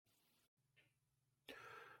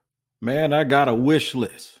Man, I got a wish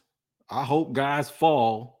list. I hope guys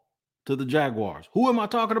fall to the Jaguars. Who am I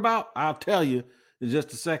talking about? I'll tell you in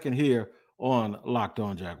just a second here on Locked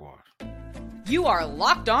On Jaguars. You are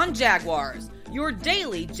Locked On Jaguars, your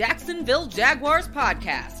daily Jacksonville Jaguars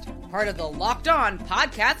podcast, part of the Locked On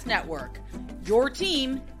Podcast Network. Your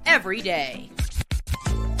team every day.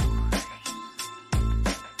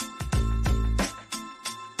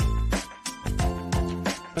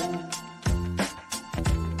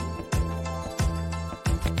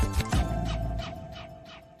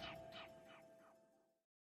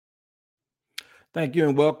 Thank you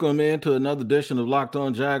and welcome into another edition of Locked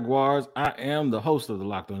On Jaguars. I am the host of the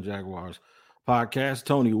Locked On Jaguars podcast,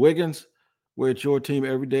 Tony Wiggins. We're at your team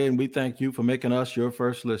every day, and we thank you for making us your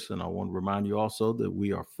first listen. I want to remind you also that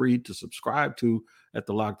we are free to subscribe to at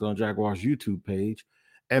the Locked On Jaguars YouTube page.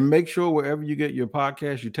 And make sure wherever you get your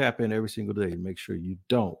podcast, you tap in every single day. Make sure you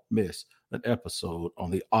don't miss an episode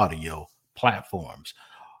on the audio platforms.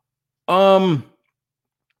 I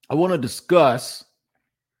want to discuss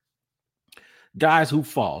guys who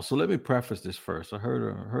fall. So let me preface this first. I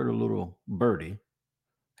heard a little birdie,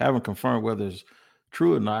 haven't confirmed whether it's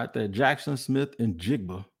true or not, that Jackson Smith and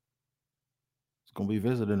Jigba is going to be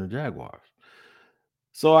visiting the Jaguars.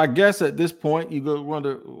 So I guess at this point, you go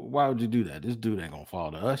wonder, why would you do that? This dude ain't going to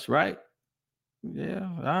fall to us, right? Yeah,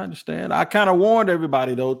 I understand. I kind of warned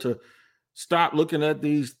everybody, though, to stop looking at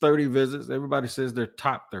these 30 visits. Everybody says they're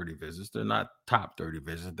top 30 visits. They're not top 30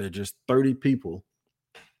 visits. They're just 30 people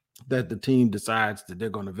that the team decides that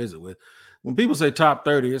they're going to visit with. When people say top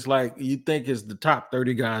 30, it's like you think it's the top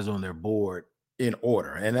 30 guys on their board in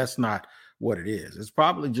order, and that's not what it is. It's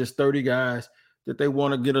probably just 30 guys that they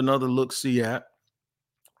want to get another look-see at,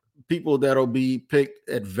 people that'll be picked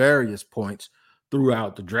at various points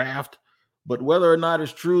throughout the draft. But whether or not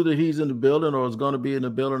it's true that he's in the building or is going to be in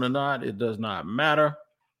the building or not, it does not matter.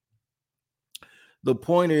 The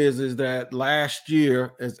point is that last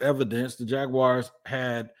year, as evidence, the Jaguars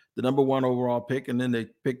had the number one overall pick, and then they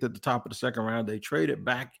picked at the top of the second round. They traded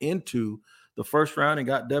back into the first round and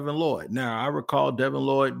got Devin Lloyd. Now, I recall Devin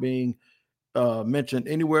Lloyd being mentioned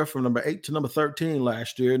anywhere from number 8 to number 13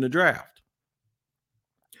 last year in the draft.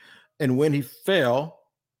 And when he fell,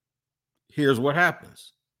 here's what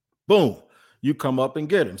happens. Boom, you come up and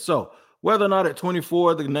get him. So whether or not at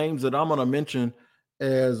 24, the names that I'm going to mention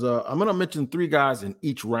I'm going to mention 3 guys in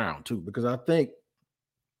each round too, because I think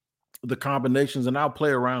the combinations, and I'll play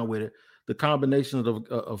around with it, the combinations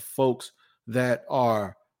of folks that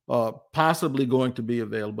are possibly going to be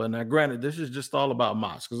available. Now, granted, this is just all about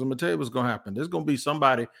mocks, because I'm going to tell you what's going to happen. There's going to be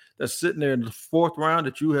somebody that's sitting there in the 4th round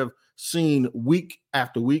that you have seen week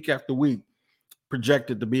after week after week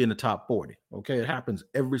projected to be in the top 40. Okay, it happens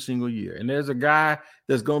every single year. And there's a guy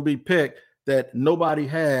that's going to be picked that nobody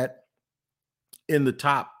had in the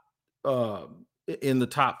top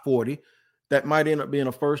 40 that might end up being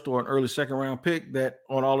a first or an early second round pick that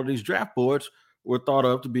on all of these draft boards were thought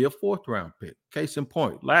of to be a 4th round pick. Case in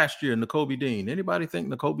point, last year, Nakobe Dean. Anybody think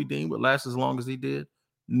Nakobe Dean would last as long as he did?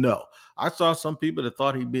 No. I saw some people that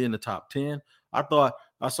thought he'd be in the top 10. I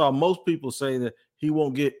saw most people say that he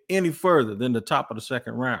won't get any further than the top of the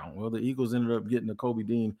second round. Well, the Eagles ended up getting Nakobe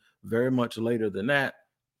Dean very much later than that.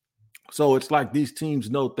 So it's like these teams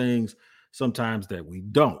know things sometimes that we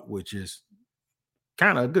don't, which is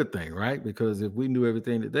kind of a good thing, right? Because if we knew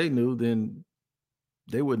everything that they knew, then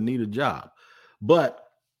they wouldn't need a job. But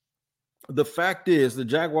the fact is the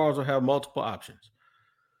Jaguars will have multiple options.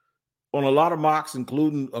 On a lot of mocks,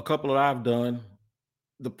 including a couple that I've done,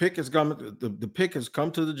 the pick has come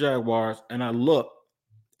to the Jaguars, and I look,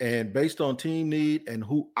 and based on team need and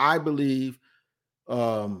who I believe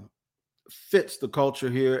fits the culture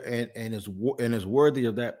here and is worthy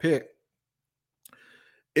of that pick,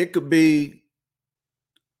 it could be,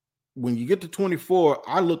 when you get to 24,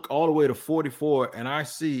 I look all the way to 44, and I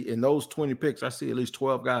see in those 20 picks, I see at least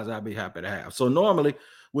 12 guys I'd be happy to have. So normally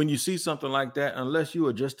when you see something like that, unless you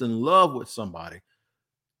are just in love with somebody,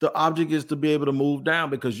 the object is to be able to move down,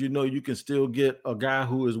 because you know you can still get a guy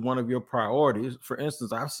who is one of your priorities. For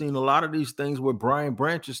instance, I've seen a lot of these things where Brian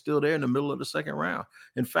Branch is still there in the middle of the second round.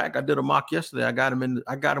 In fact, I did a mock yesterday. I got him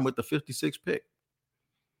with the 56th pick.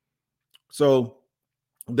 So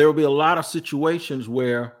there will be a lot of situations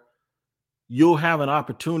where you'll have an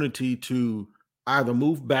opportunity to either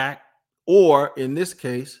move back or, in this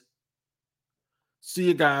case,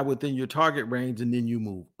 see a guy within your target range and then you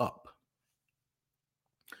move up.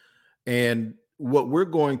 And what we're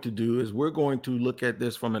going to do is we're going to look at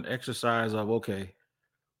this from an exercise of, okay,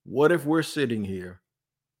 what if we're sitting here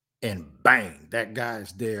and bang, that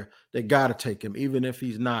guy's there. They got to take him, even if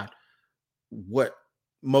he's not what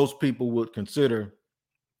most people would consider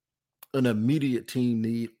an immediate team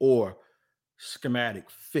need or schematic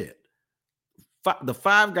fit. The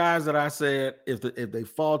 5 guys that I said, if they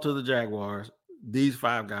fall to the Jaguars, these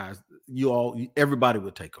 5 guys, everybody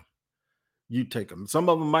would take them. You take them. Some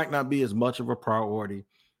of them might not be as much of a priority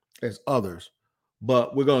as others,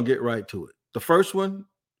 but we're going to get right to it. The first one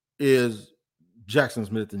is Jackson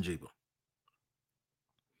Smith and Jigba.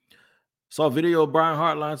 Saw a video of Brian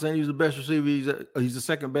Hartline saying he's the best receiver. He's the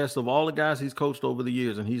second best of all the guys he's coached over the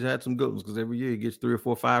years, and he's had some good ones because every year he gets 3 or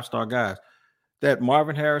 4 5-star guys. That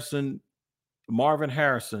Marvin Harrison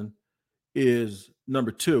is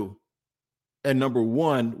number 2, and number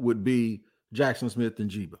 1 would be Jackson Smith and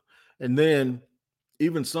Jigba. And then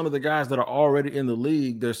even some of the guys that are already in the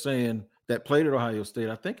league, they're saying that played at Ohio State.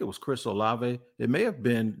 I think it was Chris Olave. It may have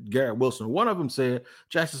been Garrett Wilson. One of them said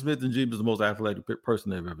Jackson Smith and Jigba is the most athletic person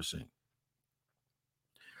they've ever seen.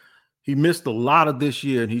 He missed a lot of this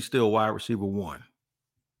year, and he's still wide receiver 1.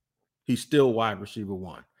 He's still wide receiver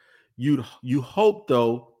 1. You hope,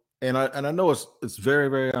 though, and I know it's very,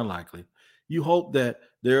 very unlikely. You hope that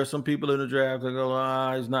there are some people in the draft that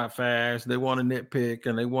go, he's not fast. They want to nitpick,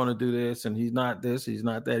 and they want to do this, and he's not this, he's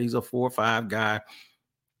not that. He's a 4 or 5 guy.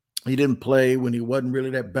 He didn't play when he wasn't really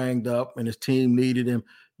that banged up, and his team needed him.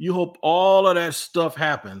 You hope all of that stuff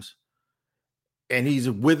happens, and he's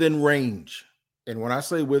within range. And when I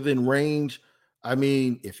say within range, I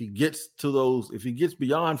mean if he gets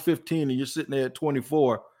beyond 15 and you're sitting there at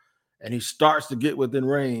 24 and he starts to get within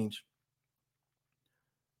range,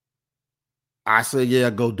 I say, yeah,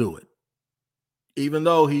 go do it. Even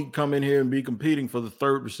though he'd come in here and be competing for the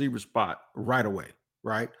 3rd receiver spot right away,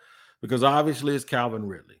 right? Because obviously it's Calvin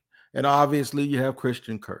Ridley. And obviously you have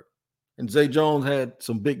Christian Kirk. And Zay Jones had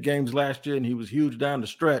some big games last year, and he was huge down the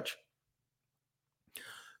stretch.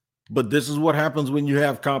 But this is what happens when you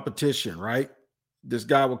have competition, right? This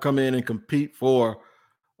guy will come in and compete for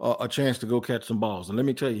a chance to go catch some balls. And let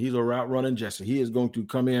me tell you, he's a route running Jesse. He is going to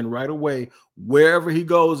come in right away wherever he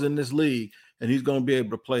goes in this league, and he's going to be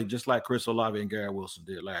able to play just like Chris Olave and Garrett Wilson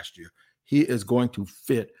did last year. He is going to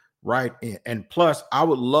fit right in. And plus, I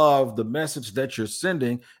would love the message that you're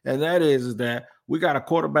sending, and that is that we got a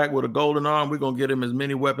quarterback with a golden arm. We're going to get him as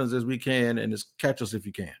many weapons as we can, and just catch us if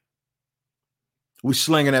you can. We're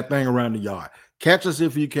slinging that thing around the yard. Catch us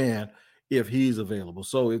if you can, if he's available.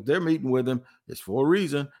 So if they're meeting with him, it's for a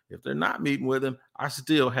reason. If they're not meeting with him, I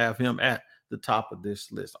still have him at the top of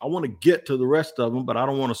this list. I want to get to the rest of them, but I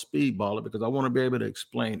don't want to speedball it because I want to be able to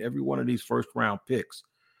explain every one of these first-round picks.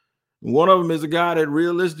 One of them is a guy that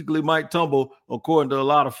realistically might tumble, according to a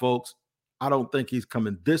lot of folks. I don't think he's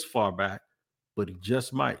coming this far back, but he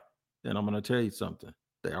just might. And I'm going to tell you something.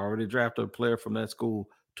 They already drafted a player from that school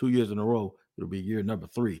 2 years in a row. It'll be year number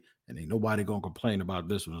 3, and ain't nobody going to complain about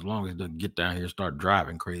this one as long as it doesn't get down here and start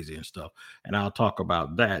driving crazy and stuff. And I'll talk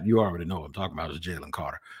about that. You already know what I'm talking about is Jalen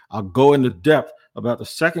Carter. I'll go into depth about the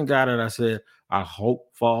second guy that I said I hope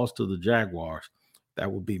falls to the Jaguars.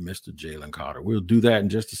 That would be Mr. Jalen Carter. We'll do that in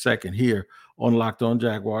just a second here on Locked On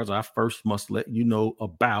Jaguars. I first must let you know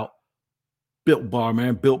about Built Bar,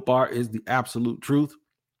 man. Built Bar is the absolute truth.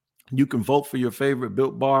 You can vote for your favorite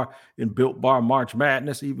Built Bar in Built Bar March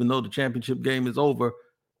Madness. Even though the championship game is over,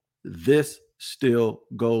 this still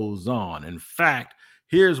goes on. In fact,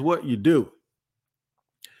 here's what you do.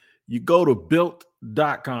 You go to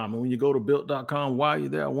Built.com. And when you go to Built.com, while you're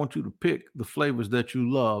there, I want you to pick the flavors that you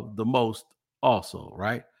love the most also,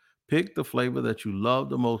 right? Pick the flavor that you love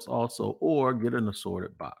the most also, or get an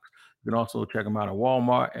assorted box. You can also check them out at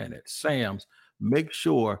Walmart and at Sam's. Make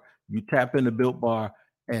sure you tap into Built Bar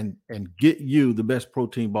and get you the best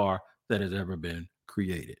protein bar that has ever been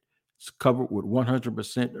created. It's covered with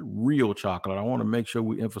 100% real chocolate. I want to make sure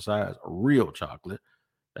we emphasize real chocolate.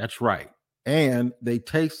 That's right. And they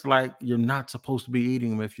taste like you're not supposed to be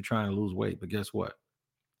eating them if you're trying to lose weight. But guess what?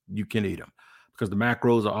 You can eat them because the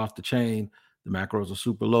macros are off the chain. The macros are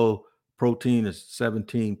super low. Protein is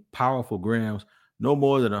 17 powerful grams, no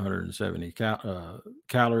more than 170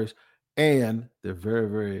 calories. And they're very,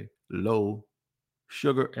 very low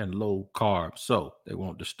sugar and low carb, so they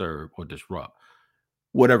won't disturb or disrupt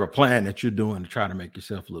whatever plan that you're doing to try to make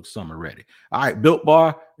yourself look summer ready. All right, Built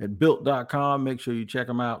Bar at Built.com. Make sure you check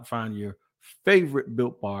them out. Find your favorite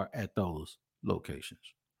Built Bar at those locations.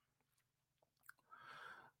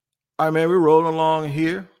 All right, man, we're rolling along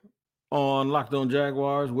here on Locked On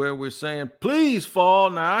Jaguars where we're saying, please fall.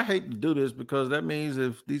 Now, I hate to do this because that means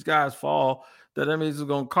if these guys fall, that means it's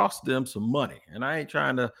going to cost them some money. And I ain't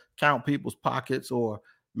trying to count people's pockets or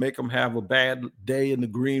make them have a bad day in the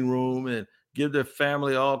green room and give their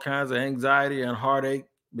family all kinds of anxiety and heartache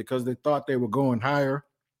because they thought they were going higher.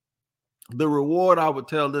 The reward I would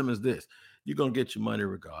tell them is this. you're going to get your money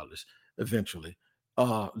regardless eventually.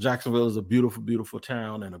 Jacksonville is a beautiful, beautiful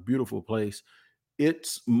town and a beautiful place.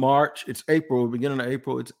 It's March, it's April, beginning of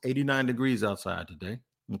April. It's 89 degrees outside today.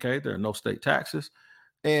 Okay, there are no state taxes.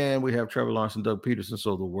 And we have Trevor Lawrence and Doug Peterson,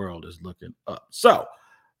 so the world is looking up. So,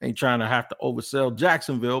 ain't trying to have to oversell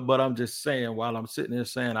Jacksonville, but I'm just saying, while I'm sitting there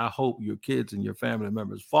saying, I hope your kids and your family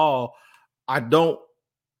members fall, I don't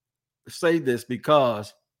say this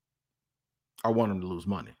because I want them to lose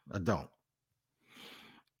money. I don't.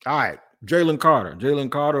 All right, Jalen Carter.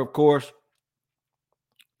 Jalen Carter, of course,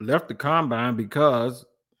 left the combine because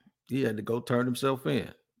he had to go turn himself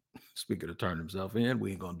in. Speaking of turn himself in,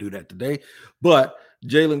 we ain't going to do that today. But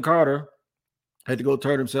Jalen Carter had to go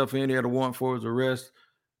turn himself in. He had a warrant for his arrest.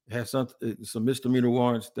 Had some misdemeanor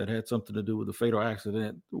warrants that had something to do with the fatal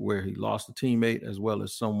accident where he lost a teammate as well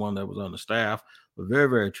as someone that was on the staff. A very,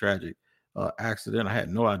 very tragic accident. I had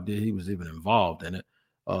no idea he was even involved in it.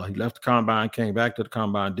 He left the combine, came back to the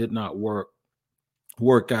combine, did not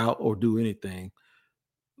work out or do anything.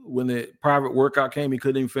 When the private workout came, he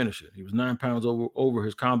couldn't even finish it. He was 9 pounds over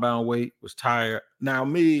his combine weight, was tired. Now,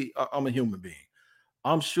 me, I'm a human being.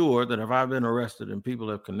 I'm sure that if I've been arrested and people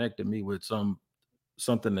have connected me with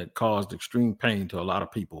something that caused extreme pain to a lot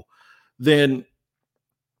of people, then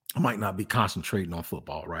I might not be concentrating on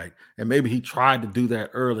football, right? And maybe he tried to do that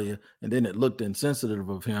earlier, and then it looked insensitive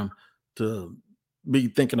of him to be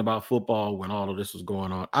thinking about football when all of this was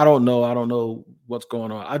going on. I don't know. I don't know what's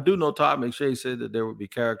going on. I do know Todd McShay said that there would be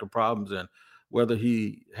character problems, and whether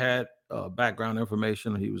he had background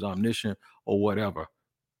information, he was omniscient or whatever.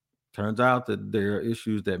 Turns out that there are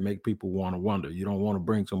issues that make people want to wonder. You don't want to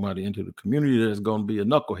bring somebody into the community that's going to be a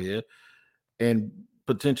knucklehead and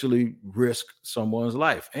potentially risk someone's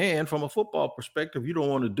life. And from a football perspective, you don't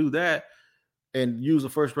want to do that and use a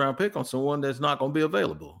first-round pick on someone that's not going to be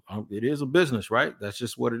available. It is a business, right? That's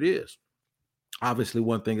just what it is. Obviously,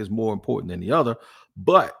 one thing is more important than the other,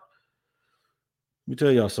 but let me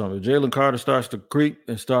tell y'all something. If Jalen Carter starts to creep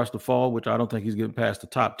and starts to fall, which I don't think he's getting past the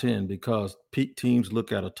top 10 because peak teams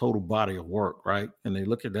look at a total body of work, right? And they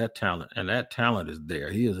look at that talent, and that talent is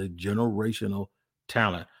there. He is a generational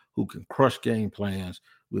talent who can crush game plans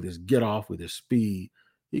with his get off, with his speed.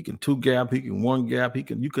 He can two gap, he can one gap,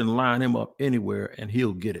 you can line him up anywhere and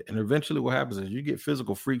he'll get it. And eventually what happens is you get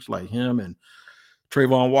physical freaks like him and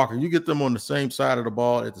Trayvon Walker, you get them on the same side of the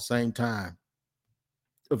ball at the same time.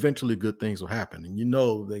 Eventually good things will happen. And you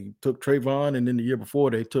know, they took Trayvon, and then the year before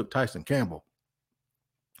they took Tyson Campbell.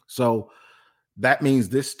 So that means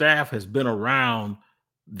this staff has been around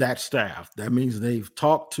that staff. That means they've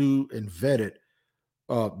talked to and vetted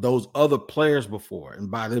those other players before. And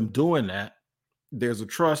by them doing that, there's a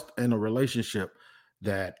trust and a relationship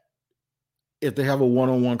that if they have a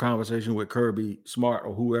one-on-one conversation with Kirby Smart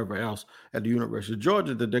or whoever else at the University of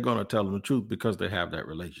Georgia, that they're going to tell them the truth because they have that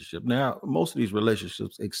relationship. Now, most of these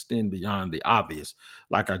relationships extend beyond the obvious.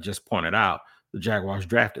 Like I just pointed out, the Jaguars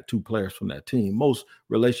drafted 2 players from that team. Most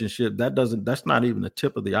relationship, that's not even the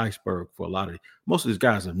tip of the iceberg for a lot of most of these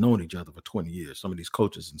guys have known each other for 20 years, some of these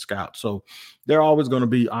coaches and scouts. So they're always going to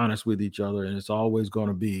be honest with each other, and it's always going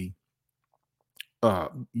to be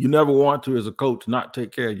you never want to, as a coach, not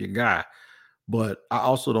take care of your guy. But I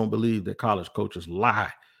also don't believe that college coaches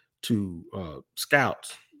lie to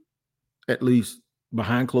scouts, at least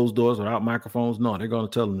behind closed doors without microphones. No, they're going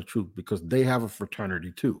to tell them the truth because they have a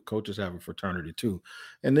fraternity too. Coaches have a fraternity too.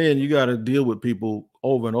 And then you got to deal with people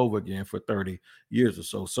over and over again for 30 years or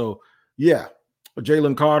so. So, yeah,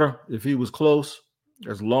 Jalen Carter, if he was close,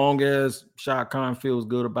 as long as Shad Khan feels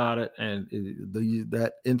good about it and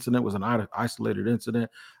that incident was an isolated incident,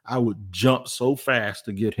 I would jump so fast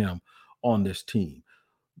to get him on this team.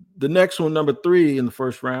 The next one, number 3 in the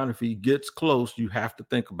first round, if he gets close, you have to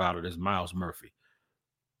think about it, is Myles Murphy.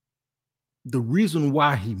 The reason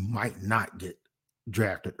why he might not get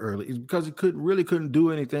drafted early is because he couldn't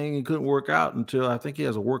do anything. He couldn't work out until I think he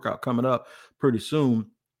has a workout coming up pretty soon.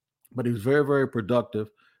 But he was very, very productive.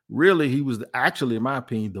 Really, he was actually, in my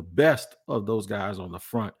opinion, the best of those guys on the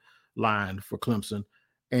front line for Clemson.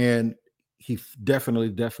 And he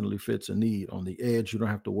definitely fits a need on the edge. You don't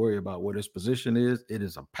have to worry about what his position is. It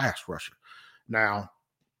is a pass rusher. Now,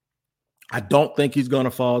 I don't think he's going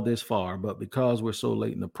to fall this far, but because we're so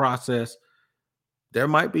late in the process, there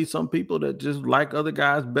might be some people that just like other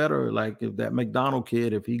guys better. Like if that McDonald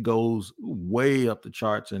kid, if he goes way up the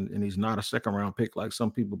charts and he's not a second-round pick like some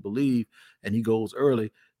people believe, and he goes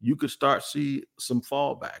early, you could start see some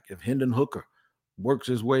fallback. If Hendon Hooker works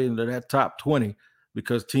his way into that top 20,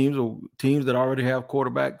 because teams that already have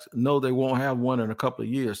quarterbacks know they won't have one in a couple of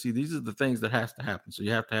years. See, these are the things that has to happen. So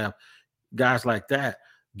you have to have guys like that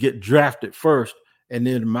get drafted first And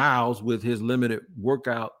then Miles, with his limited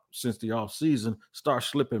workout since the offseason, starts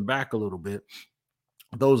slipping back a little bit.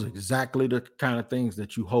 Those are exactly the kind of things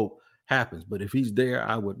that you hope happens. But if he's there,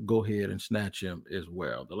 I would go ahead and snatch him as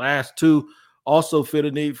well. The last two also fit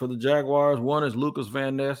a need for the Jaguars. One is Lucas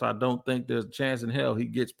Van Ness. I don't think there's a chance in hell he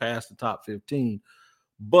gets past the top 15.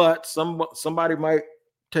 But somebody might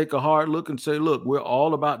take a hard look and say, look, we're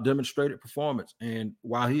all about demonstrated performance. And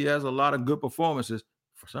while he has a lot of good performances,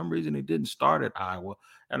 for some reason he didn't start at Iowa.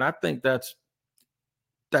 And I think that's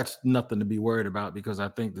nothing to be worried about, because I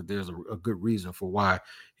think that there's a good reason for why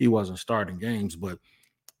he wasn't starting games. But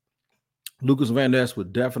Lucas Van Ness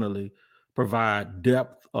would definitely provide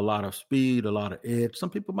depth, a lot of speed, a lot of edge. Some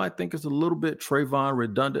people might think it's a little bit Trayvon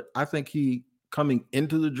redundant. I think he, coming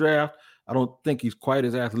into the draft, I don't think he's quite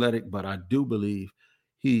as athletic, but I do believe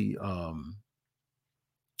he's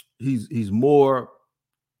more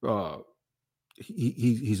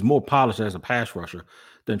he's more polished as a pass rusher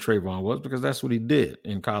than Trayvon was, because that's what he did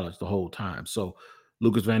in college the whole time. So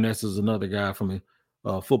Lucas Van Ness is another guy from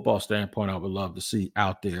a football standpoint I would love to see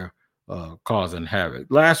out there causing havoc.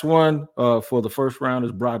 Last one for the first round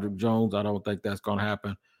is Broderick Jones. I don't think that's going to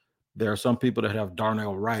happen. There are some people that have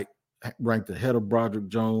Darnell Wright ranked ahead of Broderick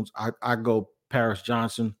Jones. I go Paris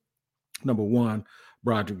Johnson, number one,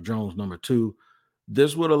 Broderick Jones, number two.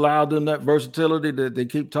 This would allow them that versatility that they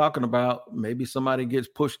keep talking about. Maybe somebody gets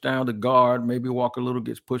pushed down to guard. Maybe Walker Little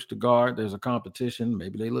gets pushed to guard. There's a competition.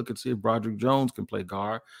 Maybe they look and see if Broderick Jones can play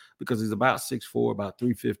guard, because he's about 6'4", about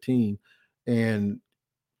 315. And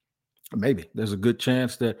maybe there's a good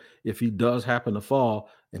chance that if he does happen to fall,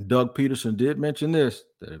 and Doug Peterson did mention this,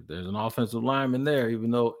 that if there's an offensive lineman there,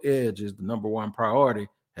 even though edge is the number one priority,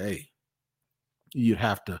 hey, you'd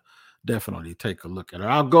have to definitely take a look at it.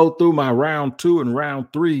 I'll go through my round 2 and round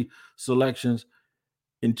 3 selections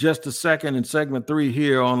in just a second in segment 3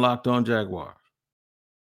 here on Locked On Jaguars.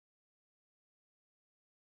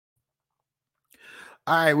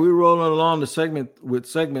 All right, we're rolling along the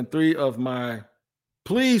segment 3 of my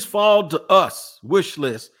Please Fall to Us wish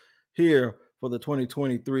list here for the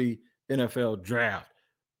 2023 NFL Draft.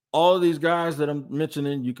 All of these guys that I'm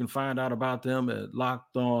mentioning, you can find out about them at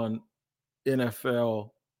Locked On NFL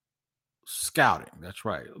Scouting. That's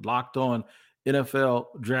right. Locked On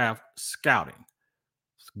NFL Draft Scouting.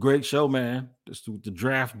 It's a great show, man. Just the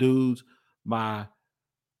draft dudes, my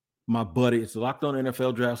buddy. It's Locked On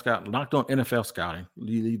NFL Draft Scouting. Locked On NFL Scouting.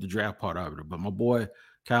 Leave the draft part of it. But my boy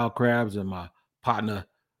Kyle Krabs and my partner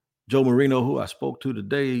Joe Marino, who I spoke to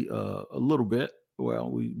today a little bit.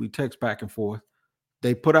 Well, we text back and forth.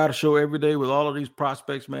 They put out a show every day with all of these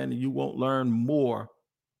prospects, man, and you won't learn more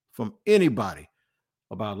from anybody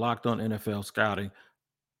about Locked On NFL Scouting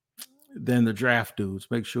than the draft dudes.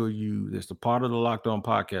 Make sure it's a part of the Locked On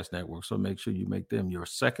Podcast Network, so make sure you make them your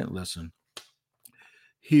second listen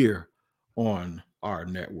here on our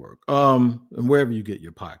network, and wherever you get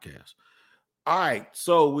your podcasts. All right,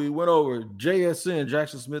 so we went over JSN,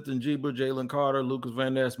 Jackson Smith and Njigba, Jalen Carter, Lucas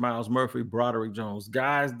Van Ness, Miles Murphy, Broderick Jones,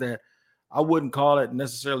 guys that I wouldn't call it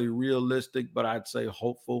necessarily realistic, but I'd say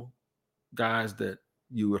hopeful guys that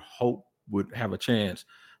you would hope would have a chance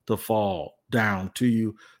to fall down to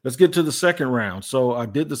you. Let's get to the second round. So I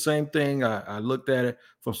did the same thing. I looked at it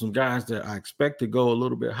from some guys that I expect to go a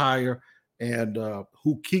little bit higher and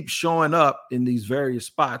who keep showing up in these various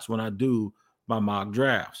spots when I do my mock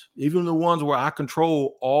drafts. Even the ones where I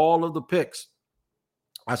control all of the picks,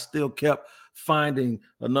 I still kept finding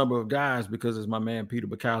a number of guys, because as my man Peter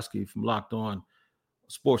Bukowski from Locked On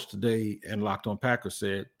Sports Today and Locked On Packers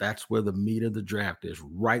said, that's where the meat of the draft is,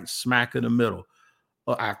 right smack in the middle.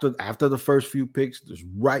 After the first few picks, just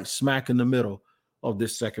right smack in the middle of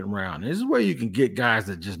this second round. And this is where you can get guys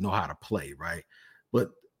that just know how to play, right?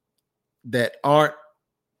 But that aren't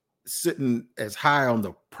sitting as high on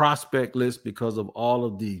the prospect list because of all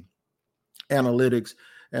of the analytics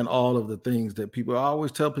and all of the things that people, I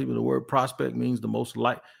always tell people the word prospect means the most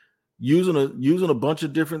using a bunch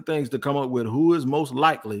of different things to come up with who is most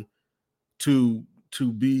likely to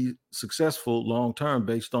be successful long-term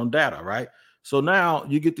based on data, right? So now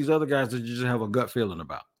you get these other guys that you just have a gut feeling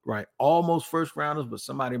about, right? Almost first rounders, but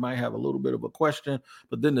somebody might have a little bit of a question,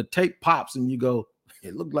 but then the tape pops and you go,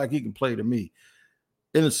 it looked like he can play to me.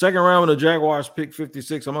 In the second round, when the Jaguars pick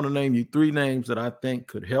 56, I'm going to name you 3 names that I think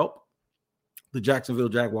could help the Jacksonville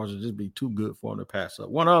Jaguars. Would just be too good for them to pass up.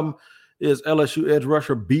 One of them is LSU edge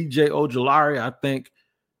rusher B.J. Ojulari. I think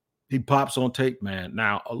he pops on tape, man.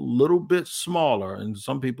 Now, a little bit smaller, and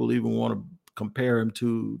some people even want to compare him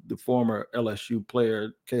to the former LSU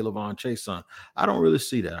player, Kayvon Chason. I don't really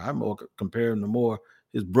see that. I'm more comparing him to more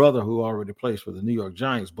his brother, who already plays for the New York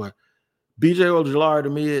Giants. But BJ Ojulari to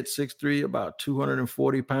me at 6'3", about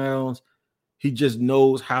 240 pounds. He just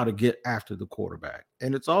knows how to get after the quarterback.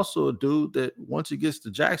 And it's also a dude that once he gets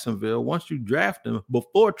to Jacksonville, once you draft him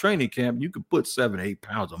before training camp, you can put 7-8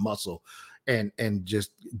 pounds of muscle and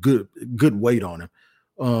just good weight on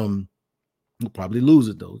him. We'll probably lose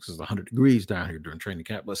it though, because it's 100 degrees down here during training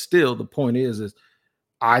camp. But still, the point is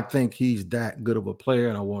I think he's that good of a player,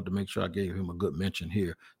 and I wanted to make sure I gave him a good mention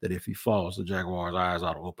here, that if he falls, the Jaguars' eyes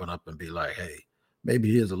ought to open up and be like, hey,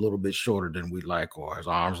 maybe he is a little bit shorter than we like, or his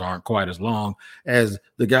arms aren't quite as long as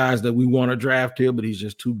the guys that we want to draft here, but he's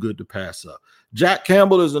just too good to pass up. Jack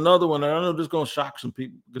Campbell is another one, and I know this is going to shock some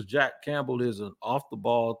people because Jack Campbell is an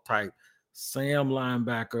off-the-ball type Sam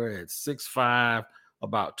linebacker at 6'5",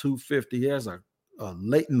 about 250. He has a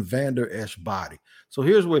Leighton Vander Esch body. So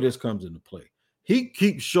here's where this comes into play. He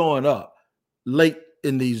keeps showing up late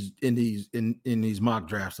in these mock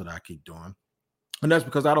drafts that I keep doing. And that's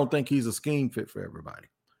because I don't think he's a scheme fit for everybody.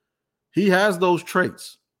 He has those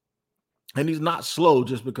traits. And he's not slow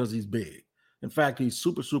just because he's big. In fact, he's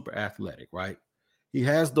super, super athletic, right? He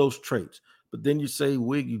has those traits. But then you say,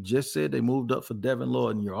 Wig, you just said they moved up for Devin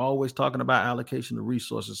Lloyd, and you're always talking about allocation of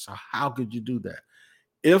resources. So how could you do that?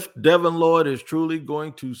 If Devin Lloyd is truly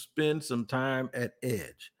going to spend some time at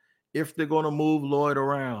edge, if they're going to move Lloyd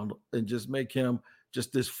around and just make him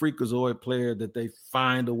just this freakazoid player that they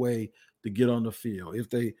find a way to get on the field,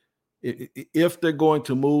 if they're going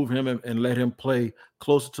to move him and let him play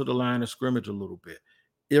closer to the line of scrimmage a little bit,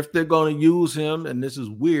 if they're going to use him, and this is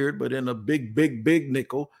weird, but in a big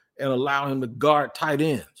nickel and allow him to guard tight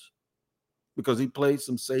ends because he played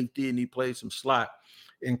some safety and he played some slot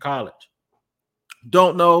in college.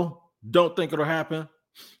 Don't know, don't think it'll happen,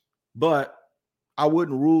 but I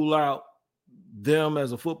wouldn't rule out them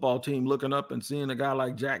as a football team looking up and seeing a guy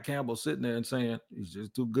like Jack Campbell sitting there and saying, he's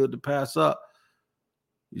just too good to pass up.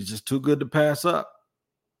 He's just too good to pass up.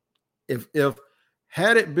 If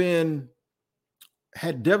had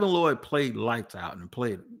Devin Lloyd played lights out and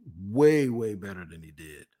played way, way better than he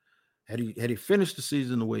did, had he finished the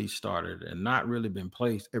season the way he started and not really been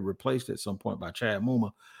replaced at some point by Chad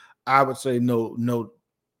Muma, I would say no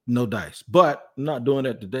dice. But I'm not doing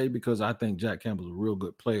that today because I think Jack Campbell's a real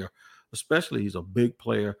good player, especially he's a big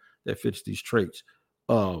player that fits these traits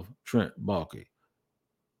of Trent Baalke.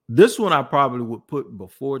 This one I probably would put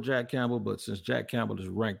before Jack Campbell, but since Jack Campbell is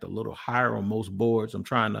ranked a little higher on most boards, I'm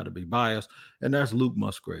trying not to be biased, and that's Luke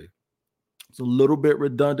Musgrave. It's a little bit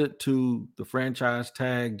redundant to the franchise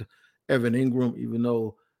tagged Evan Ingram, even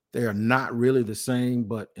though they are not really the same,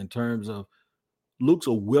 but in terms of Luke's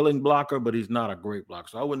a willing blocker, but he's not a great blocker.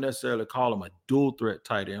 So I wouldn't necessarily call him a dual threat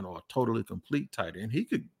tight end or a totally complete tight end. He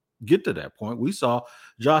could get to that point. We saw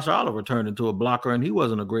Josh Oliver turn into a blocker, and he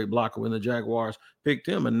wasn't a great blocker when the Jaguars picked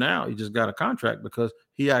him, and now he just got a contract because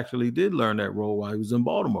he actually did learn that role while he was in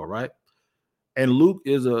Baltimore, right? And Luke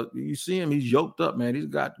you see him, he's yoked up, man. He's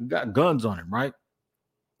got guns on him, right?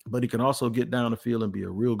 But he can also get down the field and be a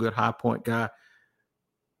real good high point guy.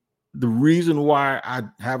 The reason why I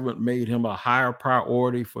haven't made him a higher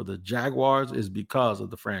priority for the Jaguars is because of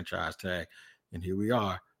the franchise tag. And here we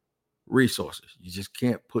are, resources. You just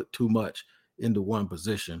can't put too much into one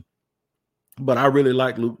position. But I really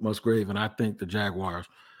like Luke Musgrave, and I think the Jaguars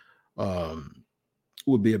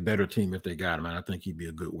would be a better team if they got him. And I think he'd be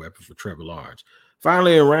a good weapon for Trevor Lawrence.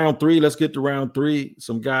 Finally, in round 3, let's get to round 3.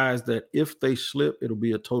 Some guys that if they slip, it'll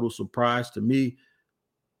be a total surprise to me.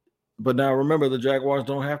 But now remember, the Jaguars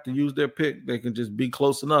don't have to use their pick. They can just be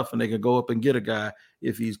close enough, and they can go up and get a guy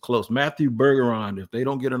if he's close. Matthew Bergeron, if they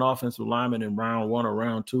don't get an offensive lineman in round 1 or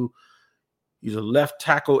round 2, he's a left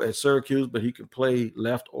tackle at Syracuse, but he can play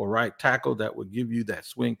left or right tackle. That would give you that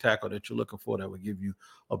swing tackle that you're looking for. That would give you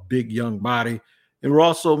a big, young body. It will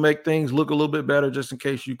also make things look a little bit better just in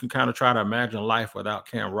case you can kind of try to imagine life without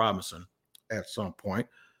Cam Robinson at some point.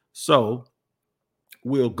 So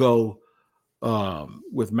we'll go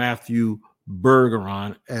with Matthew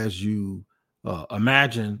Bergeron as you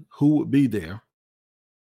imagine who would be there.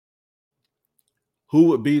 Who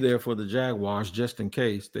would be there for the Jaguars just in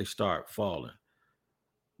case they start falling.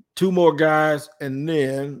 2 more guys, and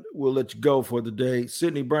then we'll let you go for the day.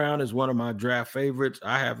 Sidney Brown is one of my draft favorites.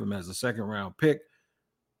 I have him as a second-round pick.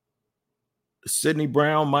 Sidney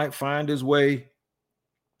Brown might find his way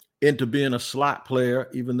into being a slot player,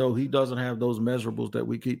 even though he doesn't have those measurables that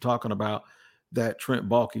we keep talking about that Trent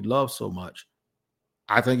Baalke loves so much.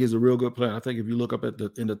 I think he's a real good player. I think if you look up in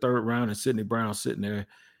the 3rd round and Sidney Brown sitting there,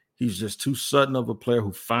 he's just too sudden of a player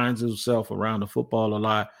who finds himself around the football a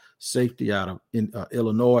lot. Safety out of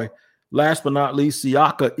Illinois. Last but not least,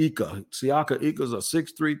 Siaka Ika. Siaka Ika is a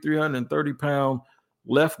 6'3", 330-pound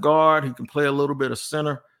left guard. He can play a little bit of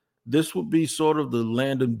center. this would be sort of the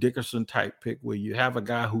Landon Dickerson type pick where you have a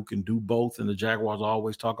guy who can do both. And the Jaguars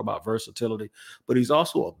always talk about versatility, but he's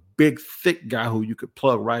also a big, thick guy who you could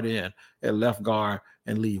plug right in at left guard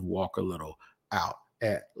and leave Walker Little out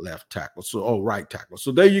at left tackle. Right tackle.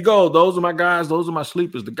 So there you go. Those are my guys. Those are my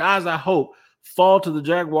sleepers. The guys I hope fall to the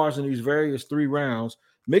Jaguars in these various 3 rounds.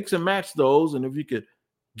 Mix and match those. And if you could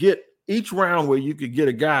get each round where you could get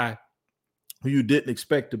a guy who you didn't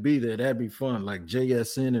expect to be there, that'd be fun. Like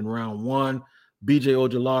JSN in round 1, BJ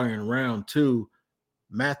Ojulari in round 2,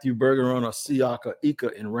 Matthew Bergeron or Siaka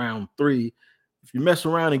Ika in round 3. If you mess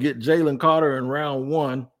around and get Jalen Carter in round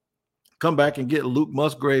 1, come back and get Luke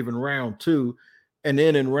Musgrave in round 2. And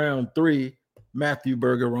then in round 3, Matthew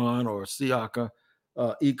Bergeron or Siaka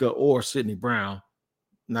Ika or Sidney Brown.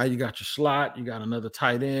 Now you got your slot, you got another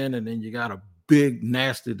tight end, and then you got a big,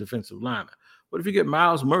 nasty defensive lineman. But if you get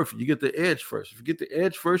Miles Murphy, you get the edge first. If you get the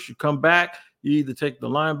edge first, you come back, you either take the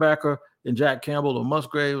linebacker and Jack Campbell or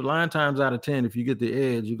Musgrave. 9 times out of 10, if you get the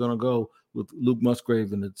edge, you're going to go with Luke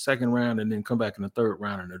Musgrave in the 2nd round and then come back in the 3rd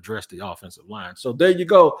round and address the offensive line. So there you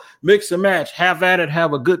go. Mix and match. Have at it.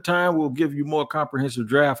 Have a good time. We'll give you more comprehensive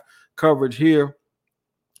draft coverage here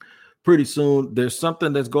pretty soon. There's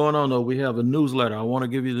something that's going on, though. We have a newsletter. I want to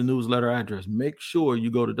give you the newsletter address. Make sure you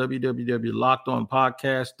go to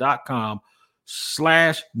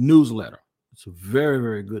www.lockedonpodcast.com/newsletter. It's a very,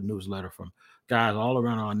 very good newsletter from guys all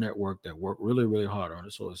around our network that work really, really hard on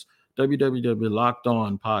it. So it's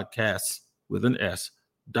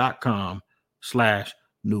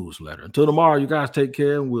www.lockedonpodcast.com/newsletter. Until tomorrow, you guys take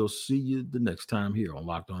care, and we'll see you the next time here on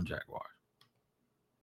Locked On Jaguars.